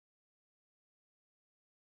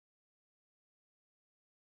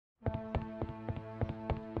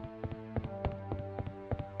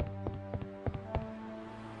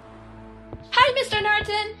Hi, Mr.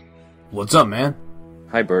 Norton. What's up, man?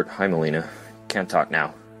 Hi, Bert. Hi, Malina. Can't talk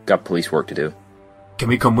now. Got police work to do. Can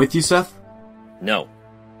we come with you, Seth? No.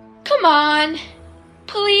 Come on.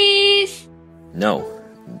 Please. No.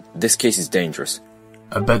 This case is dangerous.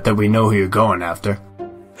 I bet that we know who you're going after.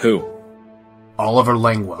 Who? Oliver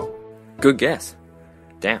Langwell. Good guess.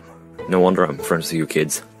 Damn. No wonder I'm friends with you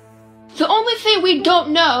kids. The only thing we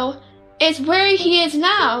don't know is where he is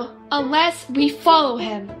now, unless we follow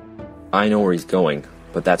him. I know where he's going,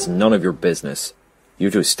 but that's none of your business.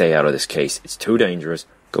 You two stay out of this case. It's too dangerous.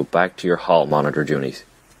 Go back to your hall monitor duties.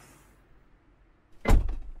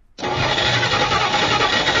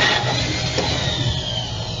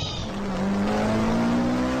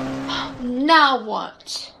 Now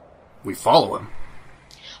what? We follow him.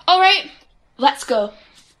 Alright, let's go.